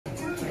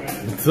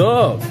What's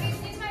up? Have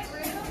you seen my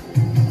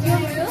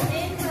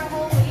room? For a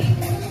whole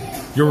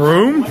week. Your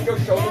room? Go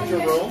show them your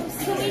room.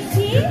 Can we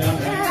see? Yeah,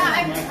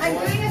 I'm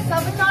doing a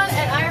subathon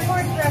at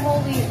Ironport for a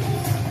whole week.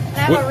 And I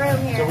have a room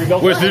here. So we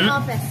built Wait, an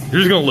office.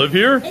 you're just gonna live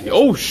here?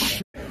 Oh,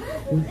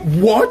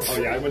 what?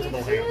 Oh yeah, I went to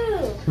the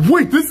hangout.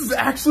 Wait, this is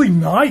actually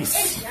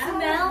nice. It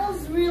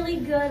smells really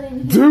good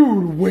in here.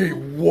 Dude, wait,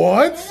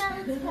 what?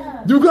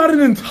 You got an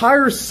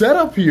entire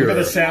setup here. But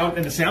the sound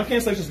and the sound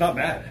cancellation's not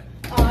bad.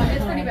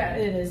 It's pretty bad.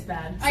 It is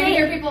bad. I can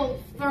hear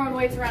people throwing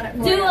weights around at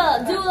 4 Do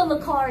a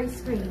Lacari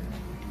scream.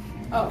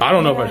 Oh. I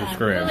don't know if I should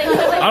scream.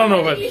 I don't know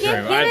if I should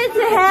scream. Give it to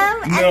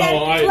him. No,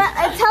 and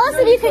then tell us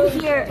if you can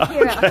hear us.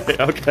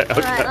 Okay.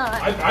 All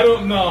right. I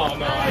don't know. All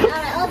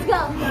right, let's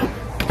go.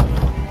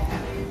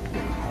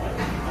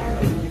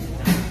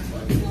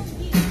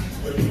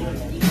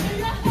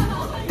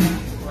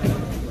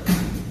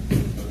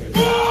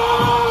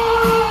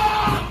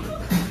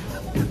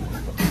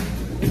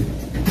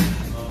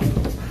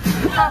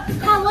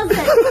 How was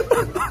it?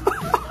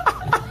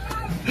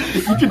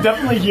 You could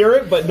definitely hear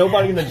it, but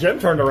nobody in the gym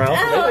turned around,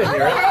 so they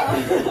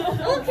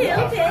didn't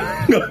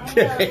hear it.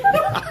 Okay.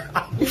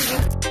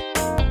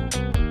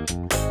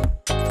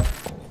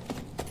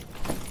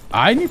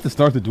 I need to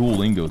start the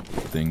Duolingo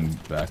thing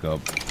back up.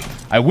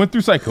 I went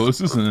through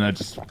psychosis and then I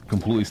just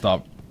completely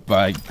stopped.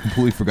 I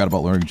completely forgot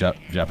about learning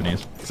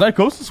Japanese.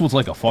 Psychosis was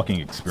like a fucking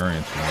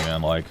experience for me,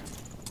 man. Like,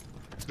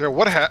 yeah,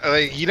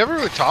 like, he never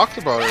really talked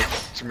about it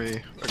to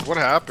me. Like, what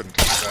happened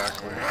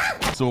exactly?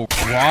 so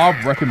Rob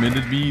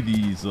recommended me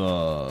these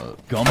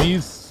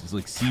gummies. It's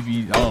like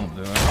CBD, I don't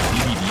know,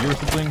 CBD or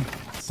something.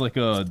 It's like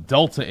a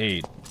Delta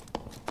 8.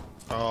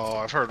 Oh,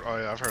 I've heard. Oh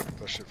yeah, I've heard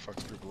that shit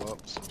fucks people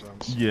up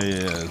sometimes.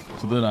 Yeah.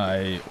 So then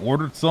I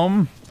ordered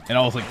some, and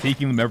I was like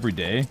taking them every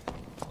day.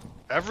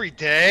 Every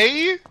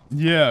day?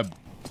 Yeah,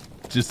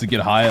 just to get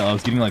high. I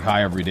was getting like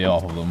high every day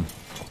off of them,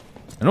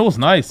 and it was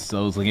nice. I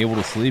was like able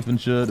to sleep and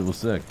shit. It was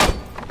sick.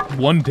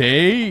 One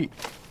day,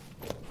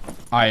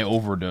 I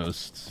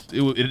overdosed.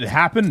 It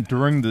happened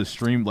during the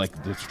stream,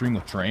 like the stream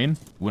with Train,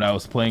 when I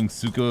was playing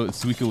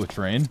Suika with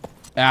Train.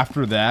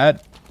 After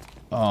that,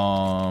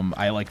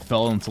 I like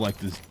fell into like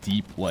this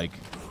deep, like,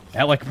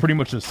 had like pretty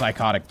much a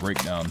psychotic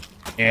breakdown.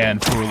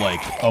 And for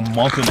like a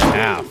month and a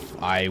half,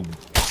 I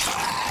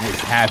was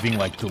having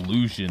like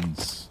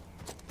delusions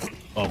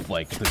of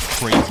like the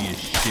craziest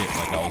shit.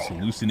 Like I was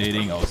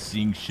hallucinating, I was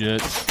seeing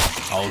shit.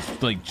 I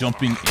was like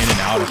jumping in and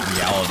out of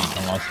reality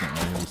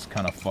constantly. It was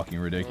kind of fucking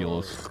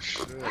ridiculous. Oh,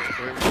 shit.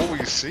 Wait, what were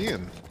you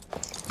seeing?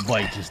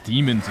 Like just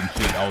demons and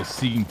shit. I was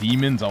seeing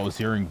demons, I was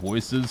hearing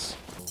voices.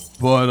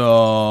 But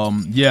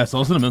yeah, so I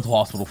was in a mental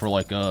hospital for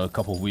like a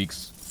couple of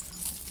weeks.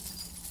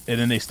 And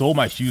then they stole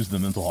my shoes in the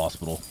mental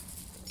hospital.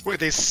 Wait,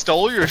 they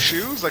stole your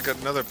shoes like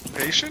another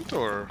patient,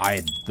 or?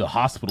 The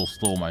hospital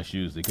stole my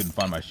shoes. They couldn't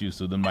find my shoes,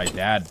 so then my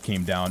dad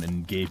came down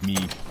and gave me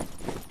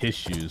his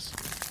shoes.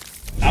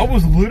 I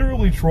was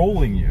literally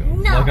trolling you,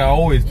 No, like I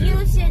always do.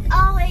 You should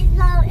always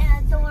love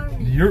and adore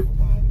me.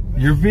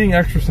 You're being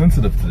extra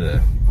sensitive today.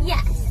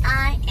 Yes,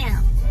 I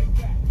am.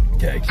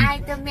 Okay, I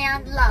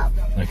demand love.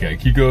 okay,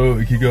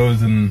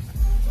 Kiko's in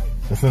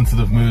a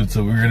sensitive mood,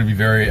 so we're gonna be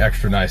very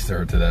extra nice to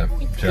her today.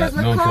 Because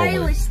No Lacari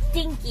trolling. was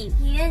stinky.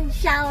 He didn't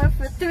shower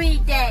for 3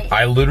 days.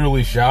 I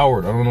literally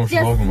showered. I don't know what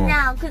you're Just talking about.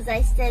 now, because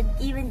I said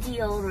even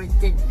deodorant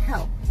didn't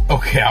help.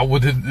 Okay,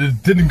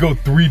 it didn't go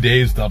 3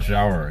 days without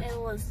showering. It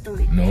was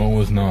 3 days. No, it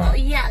was Oh, not.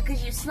 yeah,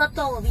 because you slept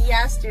all of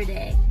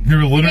yesterday.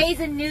 You're literally. Today's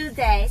a new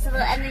day, so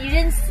and then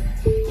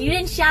you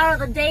didn't shower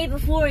the day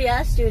before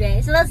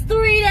yesterday, so that's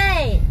 3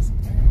 days.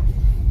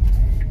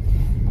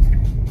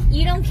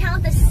 You don't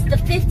count the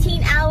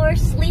 15-hour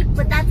sleep,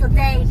 but that's a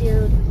day,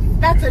 dude.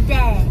 That's a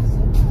day.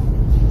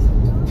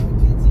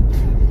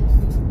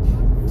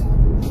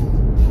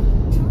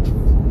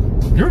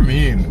 You're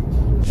mean.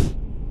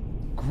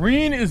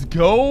 Green is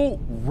go,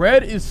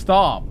 red is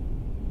stop.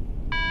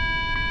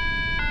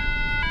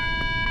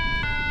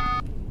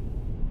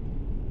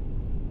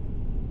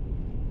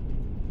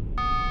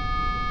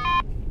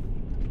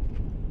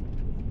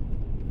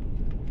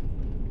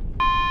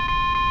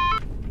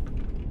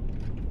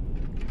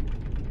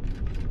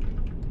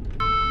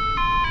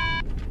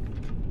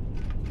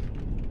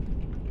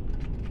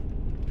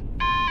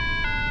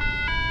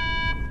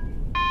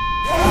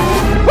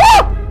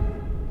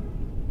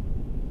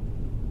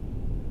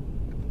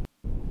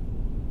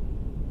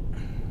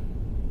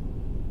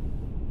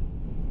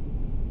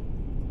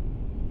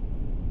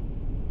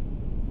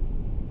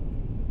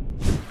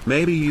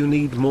 Maybe you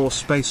need more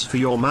space for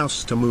your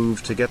mouse to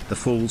move to get the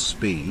full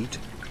speed?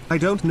 I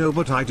don't know,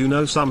 but I do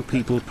know some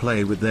people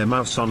play with their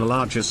mouse on a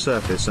larger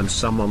surface and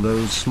some on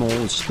those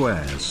small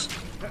squares.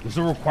 Does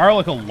it require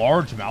like a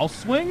large mouse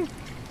swing?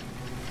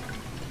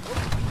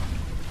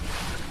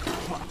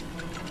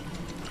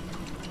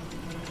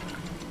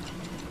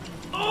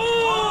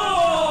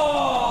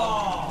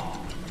 Oh!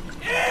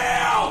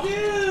 Ew!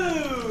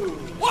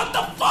 Dude! What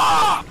the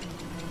fuck?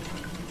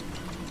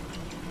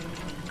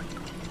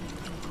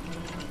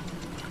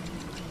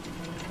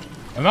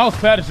 A mouse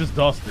pad is just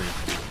dusty.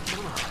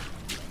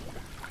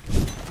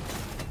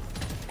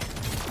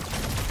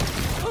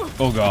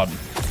 Oh god.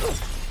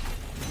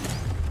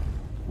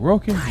 We're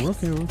okay. We're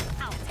okay. We're okay.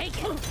 I'll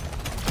take it.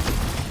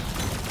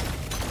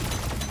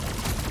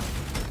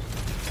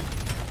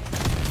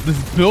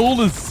 This build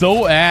is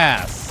so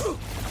ass.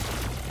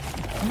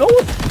 No.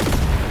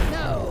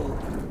 No,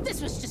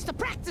 this was just a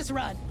practice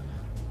run.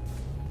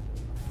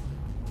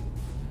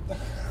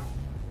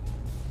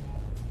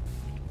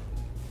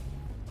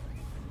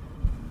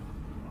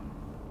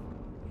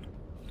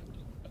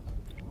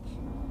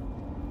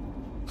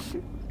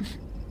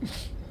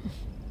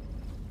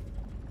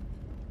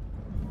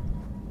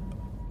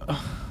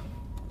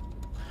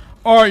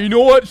 Alright, you know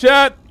what,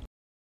 chat?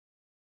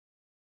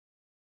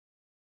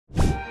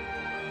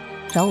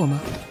 找我吗？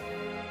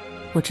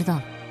我知道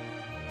了。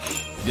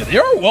 Yeah, they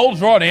are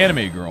well-drawn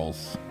anime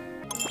girls.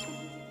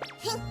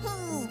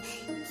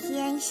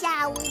 天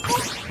下武功，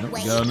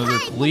 Got another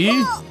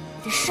flea?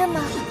 是吗？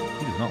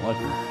 He does not like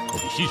her.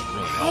 Okay, she's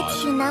really 还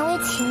hot. 挺难为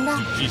情的。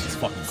 Jesus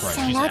fucking Christ.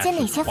 想 she's 了解哪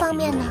actually 些方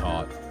面 fucking 呢？ really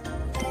hot.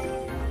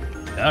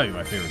 That'd be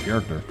my favorite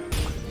character.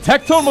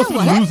 Tectone must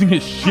have been losing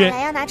his 看 shit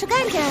来要拿出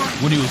干劲了。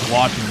 when he was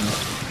watching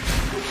this.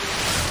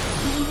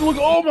 He's like,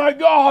 oh my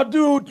god,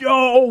 dude,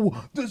 yo,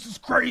 this is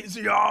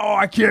crazy. Oh,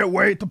 I can't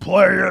wait to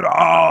play it.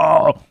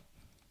 Oh.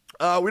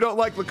 We don't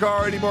like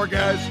Lacari anymore,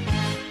 guys,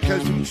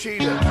 because he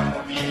cheated.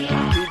 He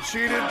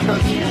cheated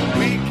because he's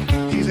weak.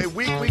 He's a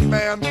weak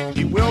man.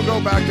 He will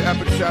go back to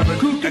Epic 7,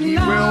 and he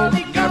will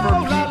never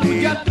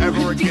PB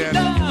ever again.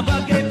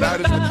 And that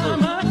is the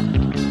truth.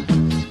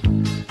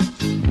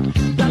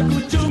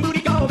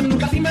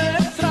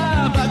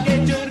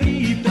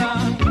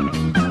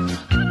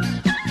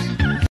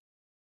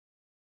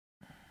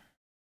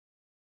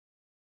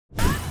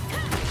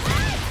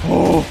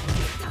 Oh.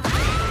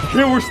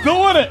 Okay, we're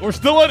still in it. We're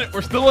still in it.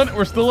 We're still in it.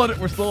 We're still in it.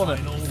 We're still in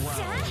it.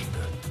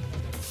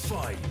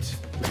 Fight.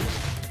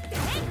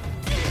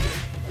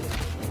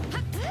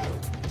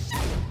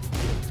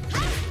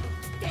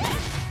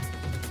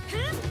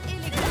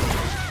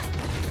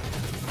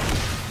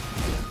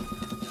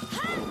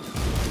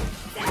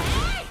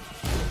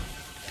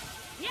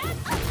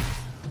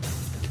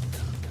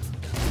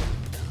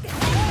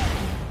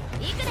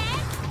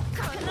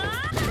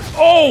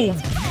 Oh,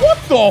 what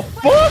the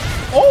fuck?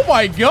 Oh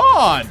my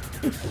god.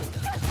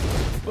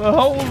 The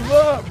hell was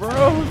that,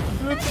 bro?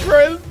 It's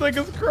crazy. This thing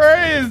is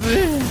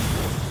crazy.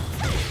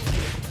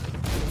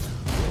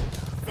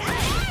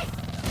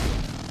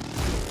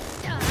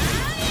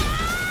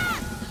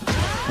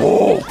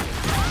 Oh,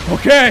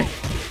 okay.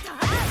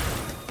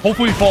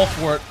 Hopefully he falls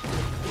for it.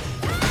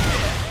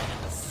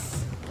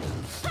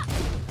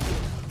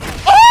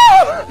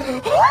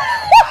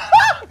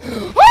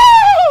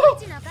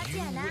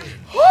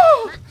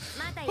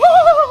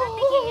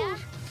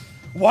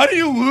 Why do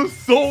you lose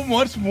so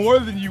much more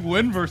than you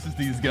win versus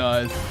these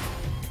guys?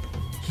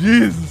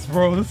 Jesus,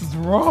 bro, this is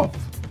rough.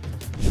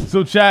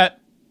 So, chat,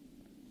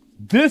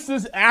 this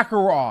is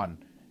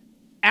Acheron.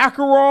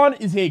 Acheron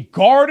is a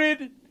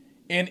guarded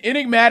and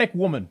enigmatic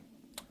woman.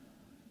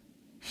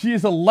 She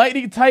is a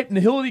lightning type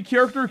nihility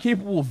character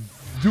capable of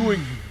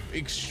doing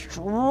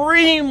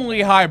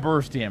extremely high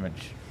burst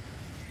damage.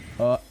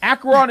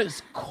 Acheron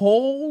is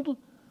cold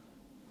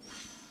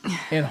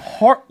and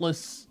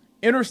heartless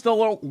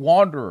interstellar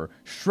wanderer,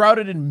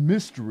 shrouded in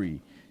mystery.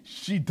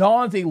 She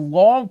dons a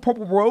long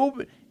purple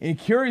robe and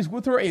carries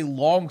with her a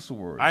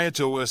longsword.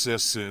 Ayato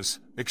SS says,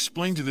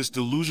 explain to this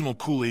delusional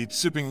Kool-Aid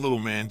sipping little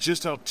man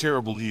just how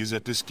terrible he is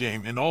at this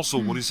game and also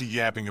what is he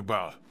yapping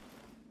about.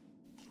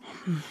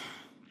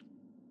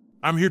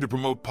 I'm here to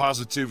promote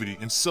positivity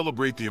and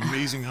celebrate the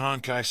amazing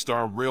Honkai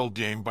Star Rail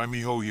game by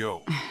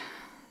MiHoYo.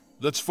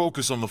 Let's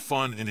focus on the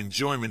fun and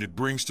enjoyment it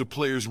brings to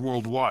players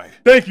worldwide.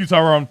 Thank you,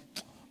 Tyrone.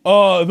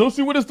 Those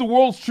who witness the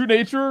world's true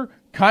nature,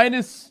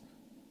 kindness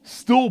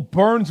still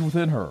burns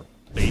within her.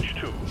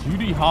 H2.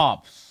 Judy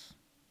Hopps.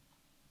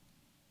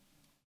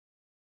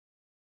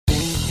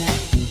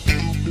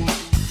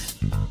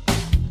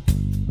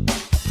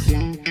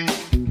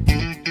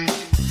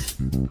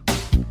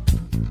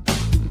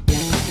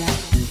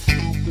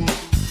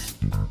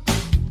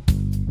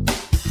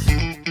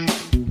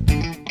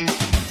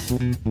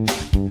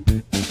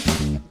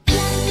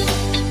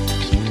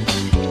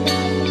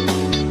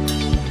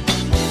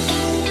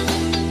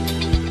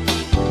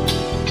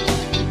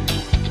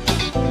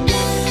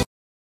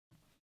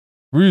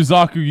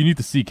 Ryuzaku, you need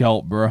to seek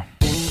help, bro.